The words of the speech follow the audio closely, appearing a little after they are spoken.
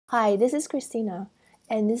Hi, this is Christina.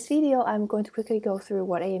 In this video, I'm going to quickly go through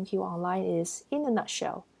what AMQ Online is in a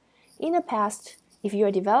nutshell. In the past, if you're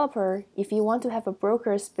a developer, if you want to have a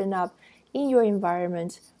broker spin up in your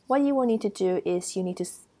environment, what you will need to do is you need to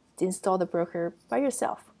install the broker by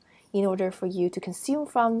yourself in order for you to consume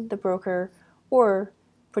from the broker or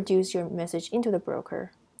produce your message into the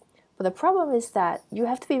broker. But the problem is that you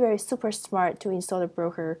have to be very super smart to install the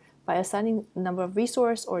broker by assigning a number of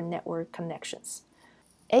resource or network connections.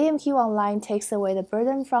 AMQ Online takes away the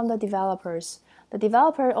burden from the developers. The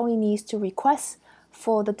developer only needs to request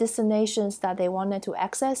for the destinations that they wanted to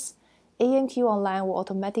access. AMQ Online will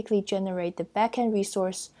automatically generate the backend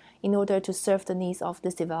resource in order to serve the needs of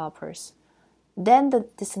these developers. Then the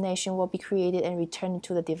destination will be created and returned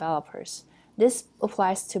to the developers. This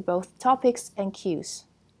applies to both topics and queues.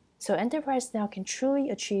 So enterprise now can truly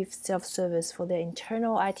achieve self-service for their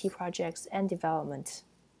internal IT projects and development.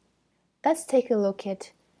 Let's take a look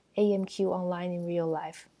at AMQ Online in real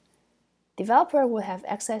life. Developer will have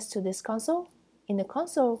access to this console. In the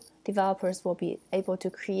console, developers will be able to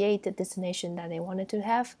create the destination that they wanted to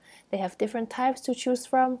have. They have different types to choose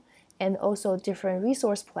from and also different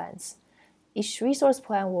resource plans. Each resource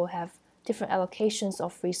plan will have different allocations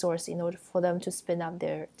of resource in order for them to spin up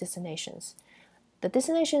their destinations. The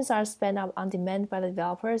destinations are spun up on demand by the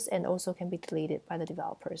developers and also can be deleted by the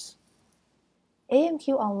developers. AMQ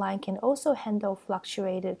Online can also handle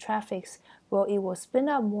fluctuated traffics where it will spin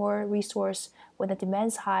up more resource when the demand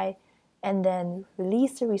is high and then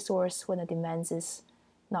release the resource when the demand is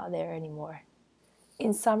not there anymore.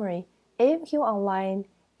 In summary, AMQ Online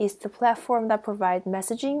is the platform that provides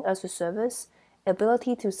messaging as a service,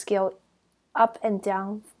 ability to scale up and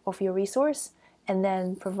down of your resource, and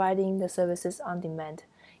then providing the services on demand.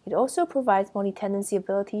 It also provides multi-tenancy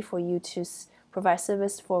ability for you to provide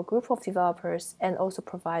service for a group of developers and also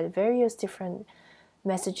provide various different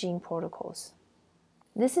messaging protocols.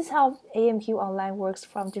 This is how AMQ Online works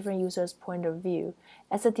from different users' point of view.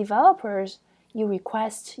 As a developer, you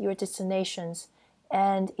request your destinations,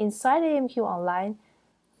 and inside AMQ Online,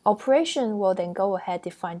 operation will then go ahead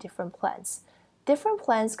define different plans. Different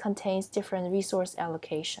plans contains different resource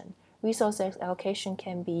allocation. Resource allocation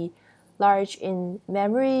can be large in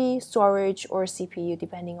memory, storage, or CPU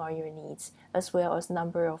depending on your needs, as well as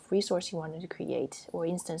number of resources you wanted to create or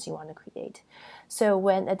instance you want to create. So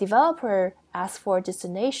when a developer asks for a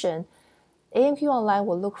destination, AMQ Online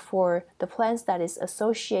will look for the plans that is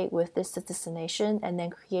associated with this destination and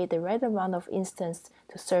then create the right amount of instance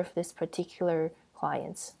to serve this particular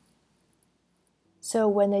clients. So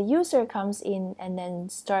when a user comes in and then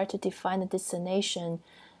start to define the destination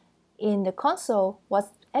in the console, what's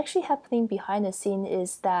actually happening behind the scene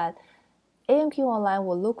is that AMQ Online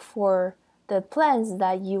will look for the plans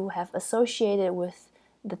that you have associated with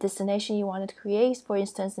the destination you wanted to create. For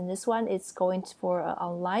instance, in this one, it's going for an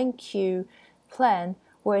online queue plan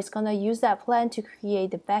where it's going to use that plan to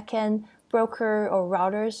create the backend broker or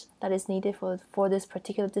routers that is needed for this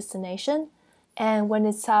particular destination. And when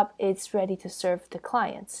it's up, it's ready to serve the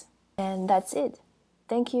clients. And that's it.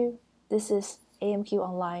 Thank you. This is AMQ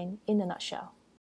Online in a nutshell.